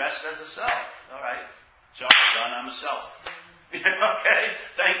you would rest as a self. All right, job done. I'm a self. Okay,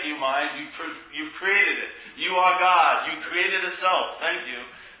 thank you, mind. You've created it. You are God. You created a self. Thank you.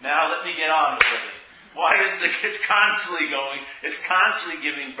 Now let me get on with it. Why is it's constantly going? It's constantly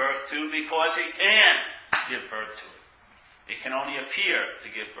giving birth to, because it can give birth to it. It can only appear to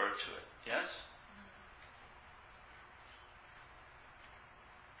give birth to it. Yes.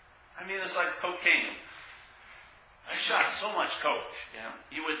 I mean, it's like cocaine. I shot so much coke.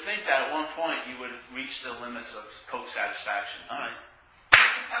 You would think that at one point you would reach the limits of coke satisfaction. All right.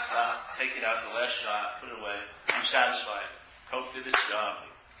 Stop. Take it out, the last shot. Put it away. I'm satisfied. Coke did its job.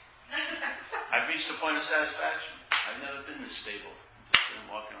 I've reached the point of satisfaction. I've never been this stable. Just been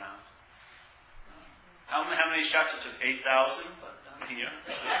walking around. How many shots it took? 8,000? But I'm here.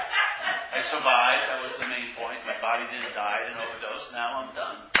 I survived. That was the main point. My body didn't die in an overdose. Now I'm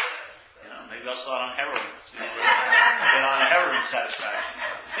done. Maybe I'll start on heroin. Get on a heroin satisfaction.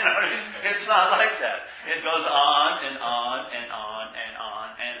 You know what I mean? It's not like that. It goes on and on and on and on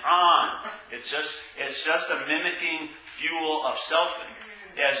and on. It's just a mimicking fuel of selfing.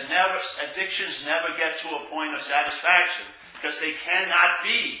 Addictions never get to a point of satisfaction because they cannot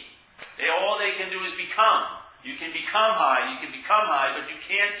be. All they can do is become. You can become high, but you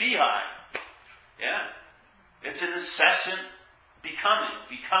can't be high. Yeah? It's an incessant becoming.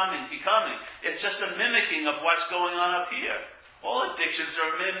 It's just a mimicking of what's going on up here. All addictions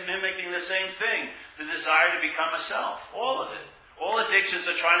are mimicking the same thing, the desire to become a self. All of it. All addictions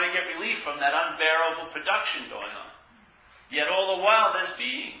are trying to get relief from that unbearable production going on. Yet all the while there's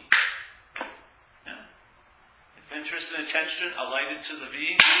being. Yeah. If interest and attention are lighted to the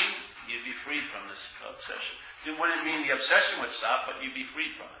being, you'd be free from this obsession. It wouldn't mean the obsession would stop, but you'd be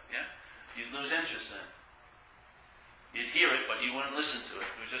free from it. Yeah? You'd lose interest in it. You'd hear it, but you wouldn't listen to it.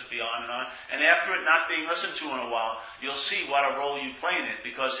 It would just be on and on. And after it not being listened to in a while, you'll see what a role you play in it,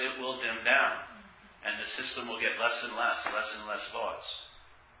 because it will dim down. And the system will get less and less thoughts.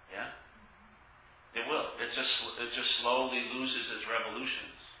 Yeah? It will. It just slowly loses its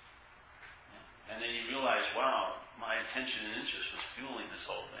revolutions. Yeah? And then you realize, wow, my attention and interest was fueling this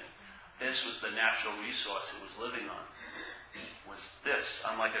whole thing. This was the natural resource it was living on. Was this.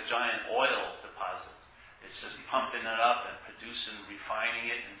 I'm like a giant oil deposit. It's just pumping it up and producing,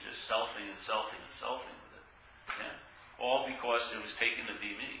 refining it, and just selfing with it. Yeah? All because it was taken to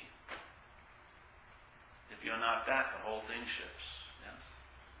be me. If you're not that, the whole thing shifts. Yes?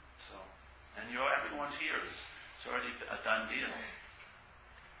 So, and everyone's here. It's already a done deal.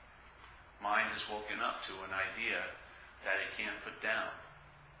 Mind has woken up to an idea that it can't put down,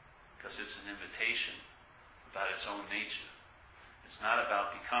 because it's an invitation about its own nature. It's not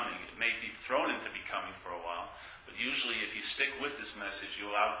about becoming. It may be thrown into becoming for a while, but usually if you stick with this message,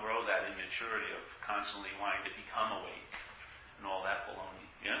 you'll outgrow that immaturity of constantly wanting to become awake and all that baloney.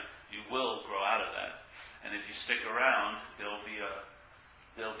 Yeah? You will grow out of that. And if you stick around, there'll be a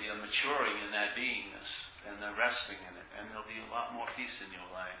maturing in that beingness, and the resting in it, and there'll be a lot more peace in your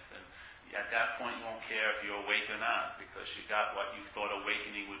life. And at that point, you won't care if you're awake or not, because you got what you thought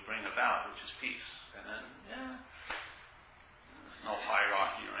awakening would bring about, which is peace. And then, there's no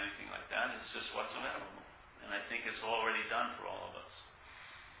hierarchy or anything like that. It's just what's available. And I think it's already done for all of us.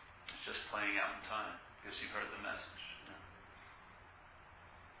 It's just playing out in time, because you've heard the message.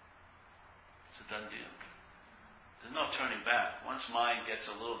 It's a done deal. There's no turning back. Once mind gets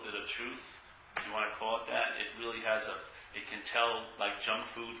a little bit of truth, if you want to call it that, it really it can tell like junk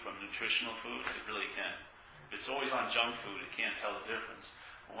food from nutritional food. It really can. If it's always on junk food, it can't tell the difference.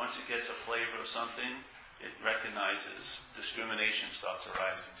 But once it gets a flavor of something, it recognizes discrimination starts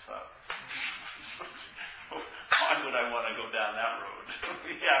arising. Why would I want to go down that road?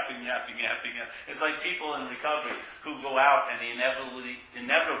 Yapping. It's like people in recovery who go out and they inevitably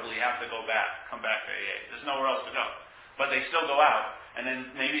have to come back to AA. There's nowhere else to go. But they still go out, and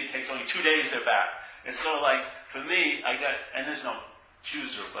then maybe it takes only 2 days they're back. It's sort of like, for me, and there's no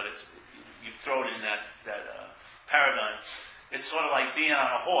chooser, but you throw it in that paradigm. It's sort of like being on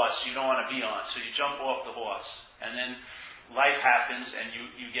a horse you don't want to be on, so you jump off the horse, and then life happens, and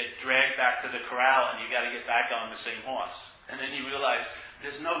you get dragged back to the corral, and you got to get back on the same horse. And then you realize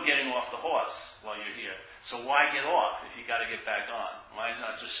there's no getting off the horse while you're here. So why get off if you got to get back on? Why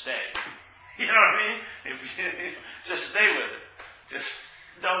not just stay? You know what I mean? Just stay with it. Just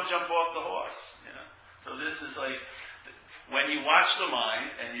don't jump off the horse. So this is like when you watch the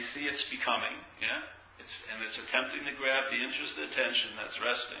mind and you see it's becoming. It's attempting to grab the interest and attention that's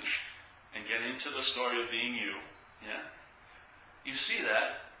resting and get into the story of being you. You see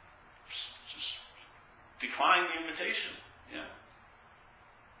that, just decline the invitation. You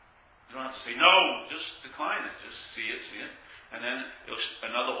don't have to say, no, just decline it. Just see it. And then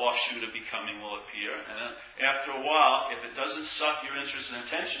another offshoot of becoming will appear. And then after a while, if it doesn't suck your interest and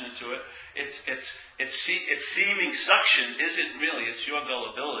attention into it, its seeming suction isn't really, it's your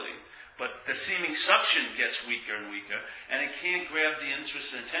gullibility. But the seeming suction gets weaker and weaker, and it can't grab the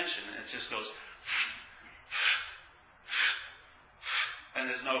interest and attention. And it just goes... And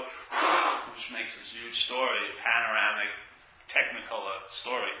there's no, which makes this huge story, panoramic, technicolor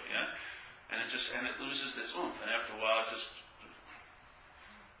story, and it loses this oomph, and after a while it's just,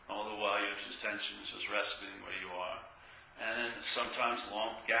 all the while your attention is just resting where you are. And then sometimes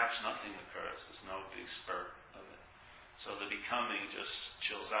long gaps, nothing occurs, there's no big spurt of it. So the becoming just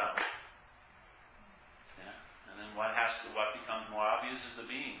chills out. And then what becomes more obvious is the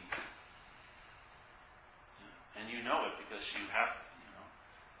being. And you know it because you have,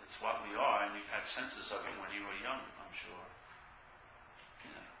 it's what we are, and you've had senses of it when you were young, I'm sure.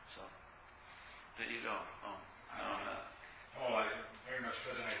 So there you go. I very much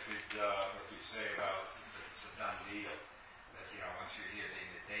resonate with what you say about that it's a done deal. That once you hear the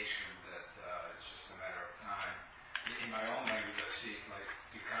invitation, that it's just a matter of time. In my own language, I see it like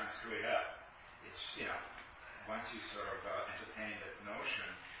you can't screw it up. It's once you sort of entertain that notion,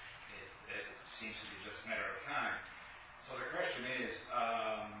 it seems to be just a matter of time. So the question is,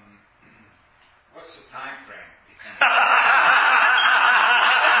 what's the time frame?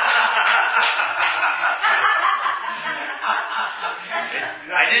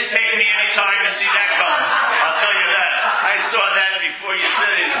 I didn't take me any time to see that coming. I'll tell you that. I saw that before you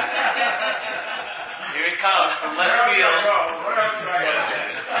said it. Here it comes from left field. What else did I do?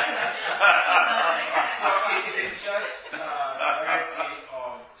 So it's just variety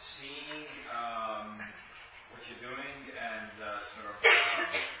of seeing what you're doing and sort of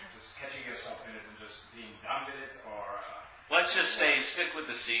just catching yourself in it and just being done with it, or... Let's just stick with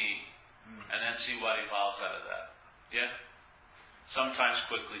the seeing, and then see what evolves out of that. Sometimes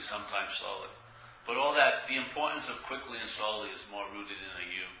quickly, sometimes slowly. But all that, the importance of quickly and slowly is more rooted in a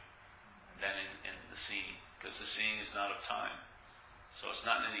you than in the seeing, because the seeing is not of time. So it's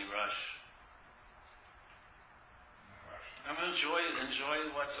not in any rush. I'm going to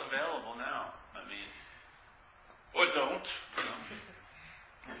enjoy what's available now. Or don't.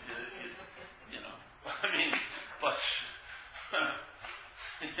 But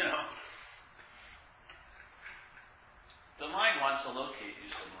the mind wants to locate you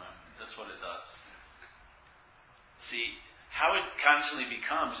somewhere. That's what it does. See, how it constantly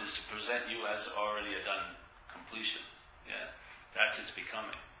becomes is to present you as already a done completion. That's its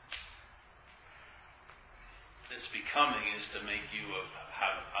becoming. Its becoming is to make you a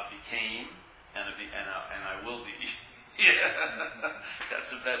became and I will be. That's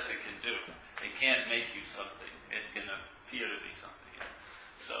the best it can do. It can't make you something. It can appear to be something.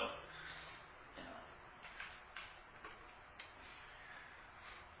 So,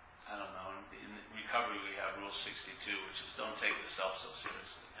 I don't know. In recovery we have Rule 62, which is don't take yourself so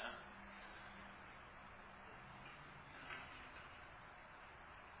seriously. Yeah?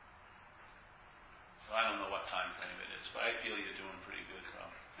 So I don't know what time frame it is, but I feel you're doing pretty good, bro.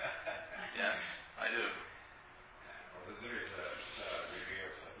 Yes, I do. Well, there is a review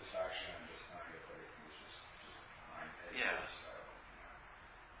of satisfaction and just not if everything is just fine. Yeah. So,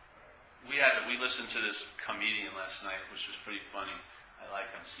 We listened to this comedian last night, which was pretty funny. I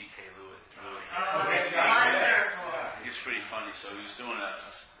like him, C.K. Lewis. Oh, that's wonderful. He's pretty funny. So he was doing an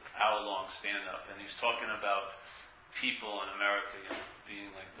hour-long stand-up, and he was talking about people in America, you know,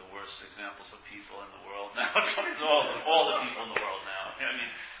 being like the worst examples of people in the world now. all the people in the world now. You know what I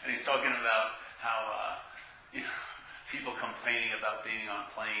mean? And he's talking about how you know, people complaining about being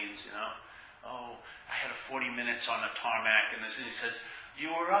on planes. You know, oh, I had 40 minutes on the tarmac, and he says, you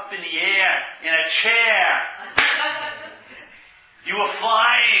were up in the air in a chair. You were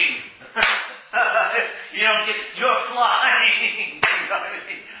flying. You're flying. You know what I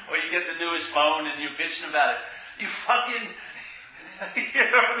mean? Or you get the newest phone and you're bitching about it. You fucking, you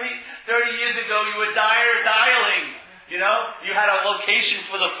know what I mean? 30 years ago you were dialing. You know? You had a location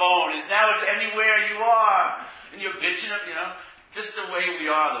for the phone. Now it's anywhere you are. And you're bitching up, you know? Just the way we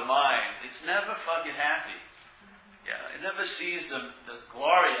are, the mind. It's never fucking happy. Yeah, it never sees the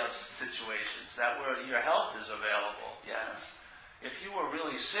glory of situations that where your health is available. Yes. If you were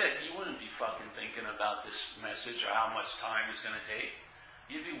really sick, you wouldn't be fucking thinking about this message or how much time it's going to take.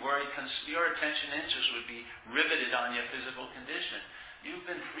 You'd be worried, your attention and interest would be riveted on your physical condition. You've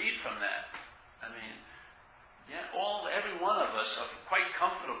been freed from that. I mean, yeah, every one of us are quite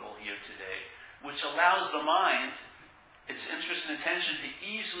comfortable here today, which allows the mind, its interest and attention to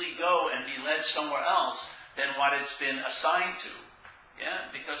easily go and be led somewhere else than what it's been assigned to. Yeah,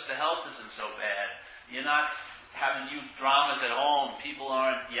 because the health isn't so bad. You're not having huge dramas at home. People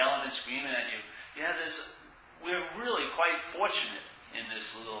aren't yelling and screaming at you. Yeah, we're really quite fortunate in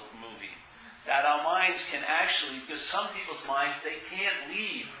this little movie that our minds can actually, because some people's minds, they can't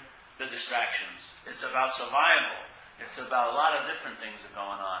leave the distractions. It's about survival. It's about a lot of different things that are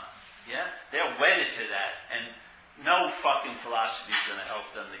going on. Yeah, they're wedded to that, and no fucking philosophy is going to help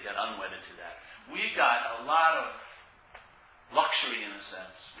them to get unwedded to that. We got a lot of luxury in a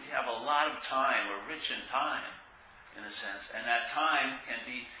sense. We have a lot of time. We're rich in time in a sense. And that time can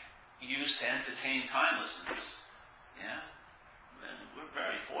be used to entertain timelessness. Yeah? And we're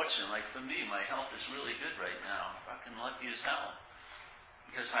very fortunate. Like for me, my health is really good right now. I'm fucking lucky as hell.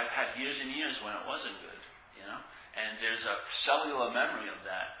 Because I've had years and years when it wasn't good. You know? And there's a cellular memory of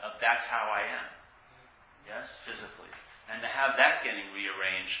that. Of that's how I am. Yes? Physically. And to have that getting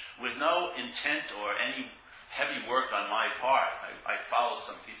rearranged with no intent or any heavy work on my part. I follow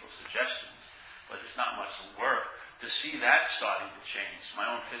some people's suggestions, but it's not much work. To see that starting to change, my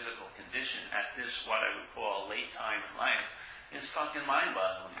own physical condition at this, what I would call a late time in life, is fucking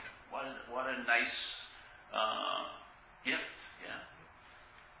mind-boggling. What a nice gift, yeah.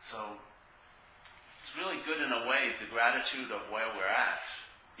 So, it's really good in a way, the gratitude of where we're at,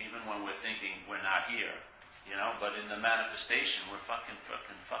 even when we're thinking we're not here. You know, but in the manifestation, we're fucking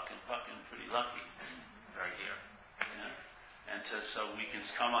pretty lucky right here. You know? And so we can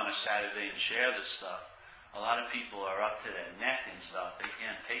come on a Saturday and share this stuff. A lot of people are up to their neck and stuff. They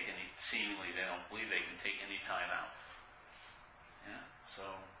can't take seemingly they don't believe they can take any time out. Yeah, so,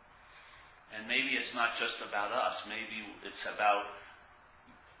 and maybe it's not just about us. Maybe it's about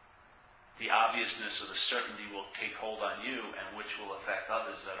the obviousness of the certainty will take hold on you and which will affect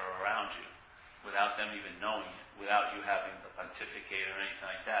others that are around you, without them even knowing it, without you having to pontificate or anything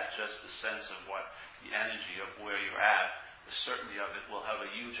like that. Just the sense of what the energy of where you're at, the certainty of it will have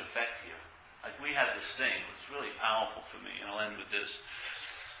a huge effect here. Like we had this thing, it was really powerful for me, and I'll end with this.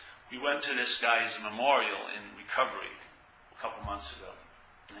 We went to this guy's memorial in recovery a couple months ago,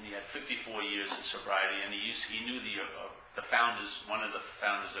 and he had 54 years in sobriety, and he knew the founders, one of the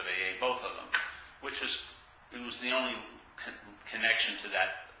founders of AA, both of them, it was the only connection to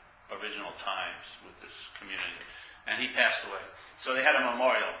that original times with this community. And he passed away. So they had a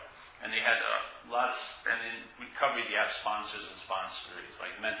memorial, and they had a lot of, and in recovery they have sponsors and sponsorees,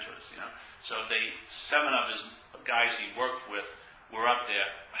 like mentors, you know. So 7 of his guys he worked with were up there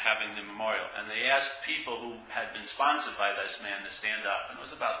having the memorial, and they asked people who had been sponsored by this man to stand up, and it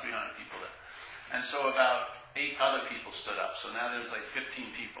was about 300 people there. And so about 8 other people stood up. So now there's like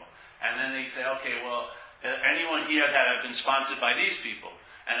 15 people. And then they say, okay, well, anyone here that had been sponsored by these people?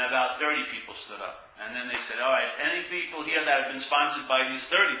 And about 30 people stood up. And then they said, all right, any people here that have been sponsored by these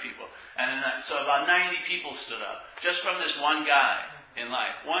 30 people? And then so about 90 people stood up, just from this one guy in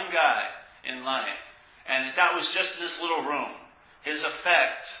life. One guy in life. And that was just this little room. His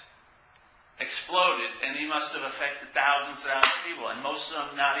effect exploded, and he must have affected thousands of people, and most of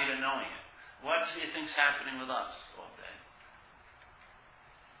them not even knowing it. What do you think's happening with us all day?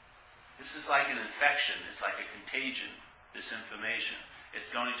 This is like an infection. It's like a contagion, this information. It's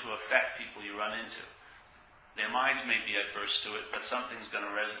going to affect people you run into. Their minds may be adverse to it, but something's going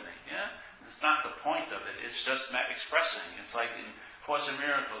to resonate. Yeah? It's not the point of it. It's just expressing. It's like in Course in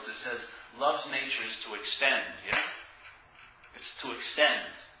Miracles, it says, love's nature is to extend. Yeah? It's to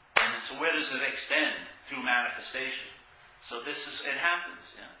extend. And so where does it extend? Through manifestation. So it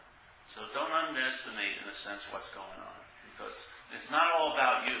happens. Yeah? So don't underestimate, in a sense, what's going on. Because it's not all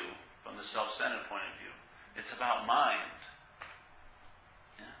about you from the self-centered point of view. It's about mind.